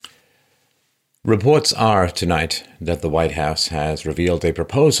Reports are tonight that the White House has revealed a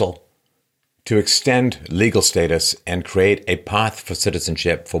proposal to extend legal status and create a path for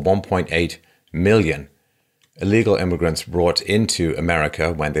citizenship for 1.8 million illegal immigrants brought into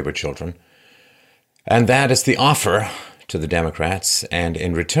America when they were children. And that is the offer to the Democrats. And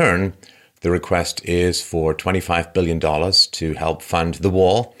in return, the request is for $25 billion to help fund the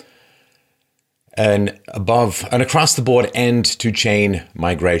wall, an across-the-board end to chain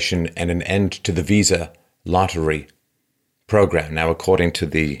migration, and an end to the visa lottery program. Now, according to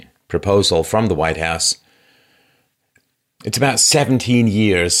the proposal from the White House, it's about 17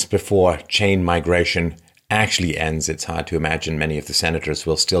 years before chain migration actually ends. It's hard to imagine many of the senators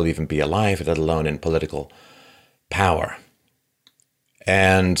will still even be alive, let alone in political power.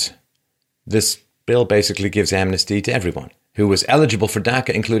 And this bill basically gives amnesty to everyone who was eligible for DACA,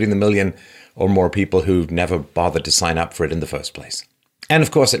 including the million or more people who never bothered to sign up for it in the first place. And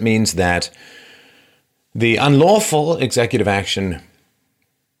of course, it means that the unlawful executive action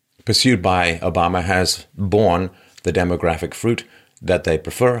pursued by Obama has borne the demographic fruit that they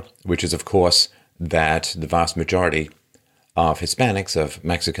prefer, which is, of course, that the vast majority of Hispanics, of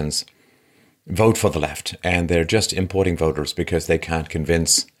Mexicans, vote for the left. And they're just importing voters because they can't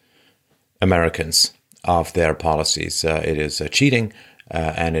convince Americans of their policies. It is cheating,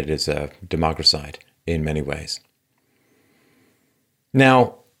 and it is a democracide in many ways.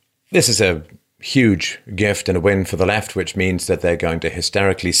 Now, this is a huge gift and a win for the left, which means that they're going to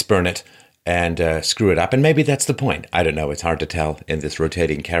hysterically spurn it and screw it up. And maybe that's the point. I don't know. It's hard to tell in this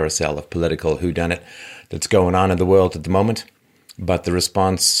rotating carousel of political whodunit that's going on in the world at the moment. But the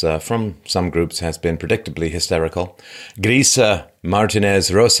response from some groups has been predictably hysterical. Grisa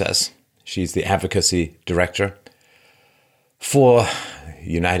Martinez Rosas, she's the advocacy director for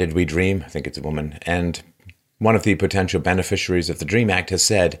United We Dream. I think it's a woman. And one of the potential beneficiaries of the DREAM Act has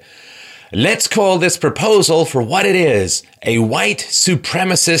said, "Let's call this proposal for what it is, a white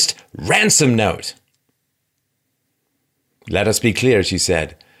supremacist ransom note." Let us be clear, she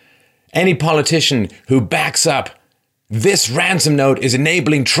said. Any politician who backs up this ransom note is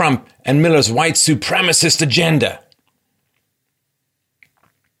enabling Trump and Miller's white supremacist agenda.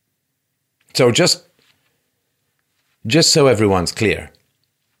 So just so everyone's clear,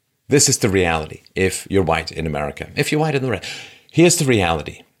 this is the reality if you're white in America. If you're white in the rest, here's the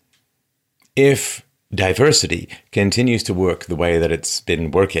reality. If diversity continues to work the way that it's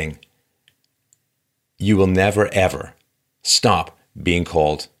been working, you will never, ever stop being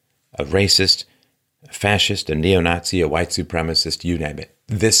called a racist, a fascist, a neo-Nazi, a white supremacist, you name it.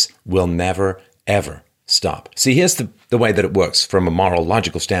 This will never, ever stop. See, here's the way that it works from a moral,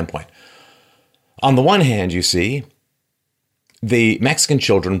 logical standpoint. On the one hand, you see, the Mexican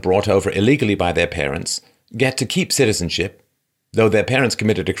children brought over illegally by their parents get to keep citizenship. Though their parents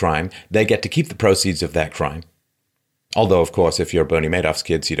committed a crime, they get to keep the proceeds of that crime. Although, of course, if you're Bernie Madoff's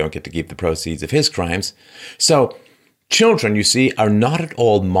kids, you don't get to keep the proceeds of his crimes. So children, you see, are not at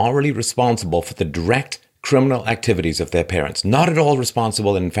all morally responsible for the direct criminal activities of their parents. Not at all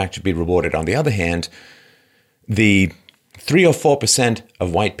responsible, and in fact should be rewarded. On the other hand, the 3 or 4%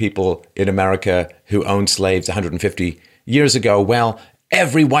 of white people in America who owned slaves 150 years ago, well,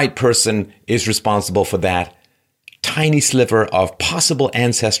 every white person is responsible for that tiny sliver of possible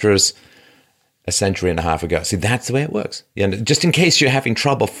ancestors a century and a half ago. See, that's the way it works. And just in case you're having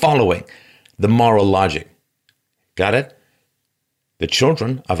trouble following the moral logic. Got it? The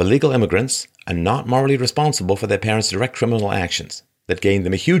children of illegal immigrants are not morally responsible for their parents' direct criminal actions that gain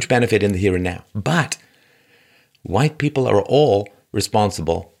them a huge benefit in the here and now. But white people are all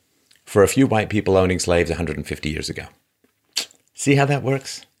responsible for a few white people owning slaves 150 years ago. See how that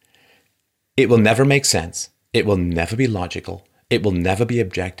works? It will never make sense. It will never be logical. It will never be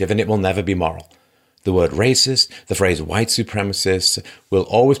objective, and it will never be moral. The word racist, the phrase white supremacist, will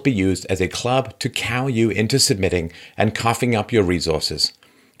always be used as a club to cow you into submitting and coughing up your resources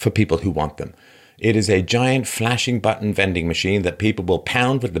for people who want them. It is a giant flashing button vending machine that people will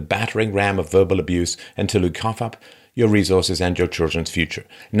pound with the battering ram of verbal abuse until you cough up your resources and your children's future.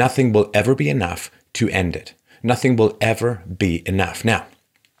 Nothing will ever be enough to end it. Nothing will ever be enough. Now,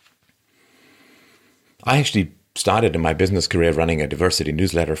 I actually started in my business career running a diversity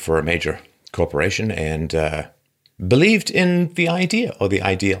newsletter for a major corporation and believed in the idea or the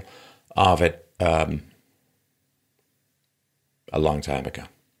ideal of it a long time ago.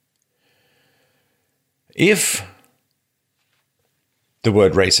 If the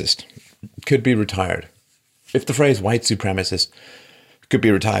word racist could be retired, if the phrase white supremacist could be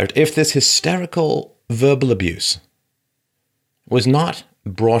retired, if this hysterical verbal abuse was not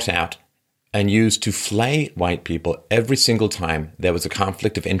brought out and used to flay white people every single time there was a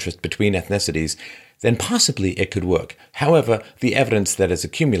conflict of interest between ethnicities, then possibly it could work. However, the evidence that has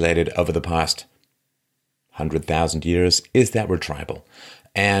accumulated over the past 100,000 years is that we're tribal.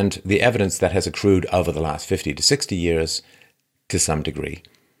 And the evidence that has accrued over the last 50 to 60 years, to some degree,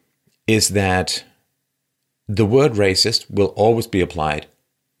 is that the word racist will always be applied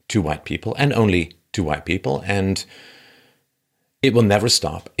to white people and only to white people, and it will never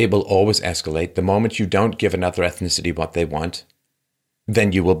stop. It will always escalate. The moment you don't give another ethnicity what they want,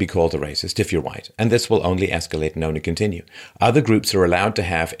 then you will be called a racist if you're white. And this will only escalate and only continue. Other groups are allowed to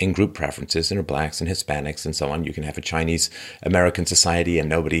have in-group preferences, and are blacks and Hispanics and so on. You can have a Chinese American society and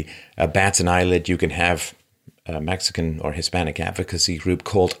nobody bats an eyelid. You can have a Mexican or Hispanic advocacy group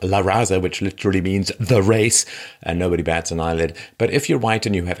called La Raza, which literally means the race, and nobody bats an eyelid. But if you're white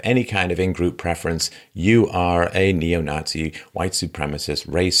and you have any kind of in-group preference, you are a neo-Nazi, white supremacist,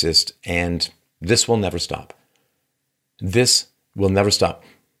 racist, and this will never stop. This will never stop.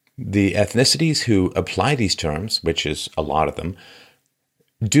 The ethnicities who apply these terms, which is a lot of them,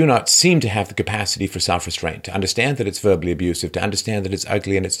 do not seem to have the capacity for self-restraint, to understand that it's verbally abusive, to understand that it's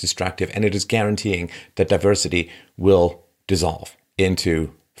ugly and it's destructive, and it is guaranteeing that diversity will dissolve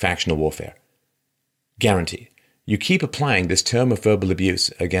into factional warfare. Guaranteed. You keep applying this term of verbal abuse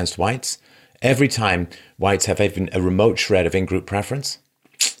against whites, every time whites have even a remote shred of in-group preference,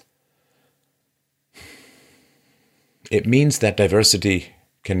 it means that diversity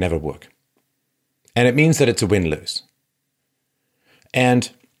can never work. And it means that it's a win-lose.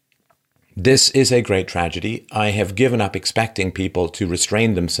 And this is a great tragedy. I have given up expecting people to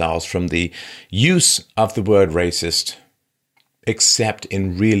restrain themselves from the use of the word racist, except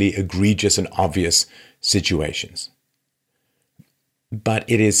in really egregious and obvious situations. But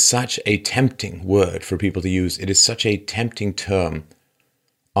it is such a tempting word for people to use. It is such a tempting term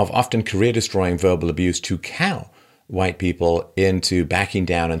of often career-destroying verbal abuse to cow white people into backing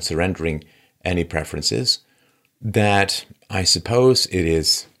down and surrendering any preferences, that I suppose it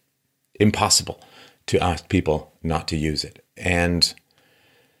is impossible to ask people not to use it. And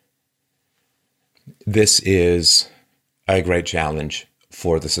this is a great challenge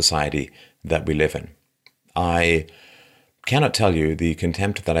for the society that we live in. I cannot tell you the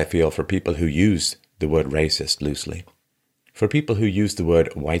contempt that I feel for people who use the word racist loosely, for people who use the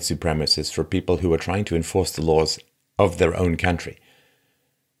word white supremacist, for people who are trying to enforce the laws of their own country.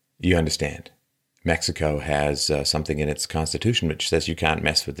 You understand. Mexico has something in its constitution which says you can't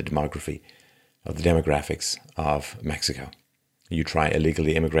mess with the demographics of Mexico. You try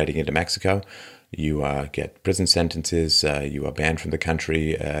illegally immigrating into Mexico, you get prison sentences, you are banned from the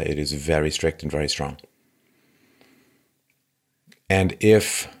country. It is very strict and very strong. And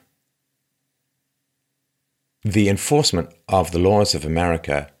if the enforcement of the laws of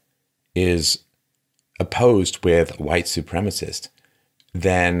America is opposed with white supremacists,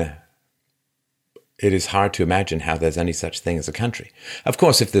 then it is hard to imagine how there's any such thing as a country. Of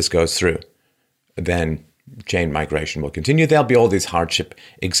course, if this goes through, then chain migration will continue. There'll be all these hardship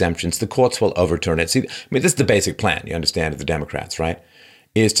exemptions. The courts will overturn it. See, I mean, this is the basic plan, you understand, of the Democrats, right?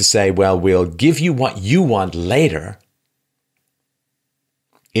 Is to say, well, we'll give you what you want later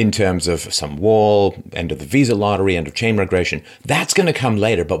in terms of some wall, end of the visa lottery, end of chain migration. That's going to come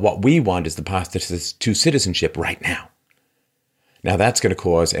later, but what we want is the path to citizenship right now. Now, that's going to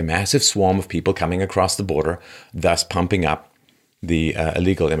cause a massive swarm of people coming across the border, thus pumping up the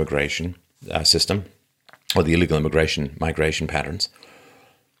illegal immigration system, or the illegal migration patterns.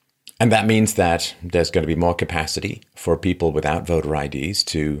 And that means that there's going to be more capacity for people without voter IDs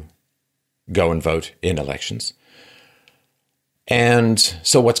to go and vote in elections. And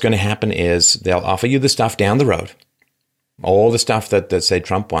so what's going to happen is they'll offer you the stuff down the road. All the stuff that say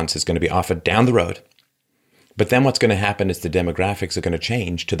Trump wants is going to be offered down the road. But then what's going to happen is the demographics are going to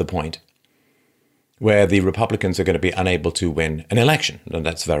change to the point where the Republicans are going to be unable to win an election. And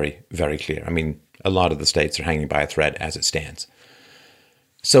that's very, very clear. I mean, a lot of the states are hanging by a thread as it stands.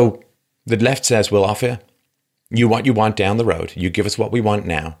 So the left says, we'll offer you what you want down the road. You give us what we want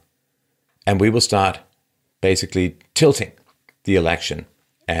now. And we will start basically tilting the election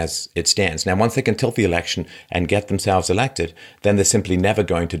as it stands. Now, once they can tilt the election and get themselves elected, then they're simply never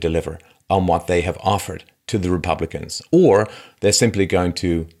going to deliver on what they have offered to the Republicans, or they're simply going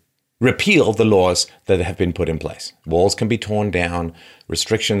to repeal the laws that have been put in place. Walls can be torn down,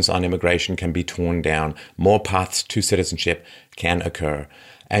 restrictions on immigration can be torn down, more paths to citizenship can occur,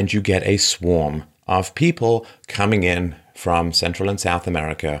 and you get a swarm of people coming in from Central and South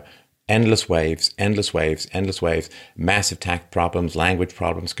America. Endless waves, endless waves, endless waves, massive tax problems, language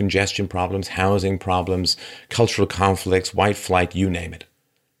problems, congestion problems, housing problems, cultural conflicts, white flight, you name it.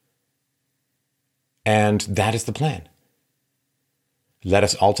 And that is the plan. Let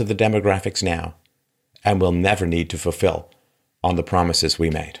us alter the demographics now, and we'll never need to fulfill on the promises we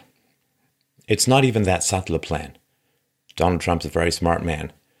made. It's not even that subtle a plan. Donald Trump's a very smart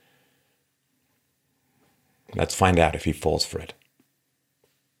man. Let's find out if he falls for it.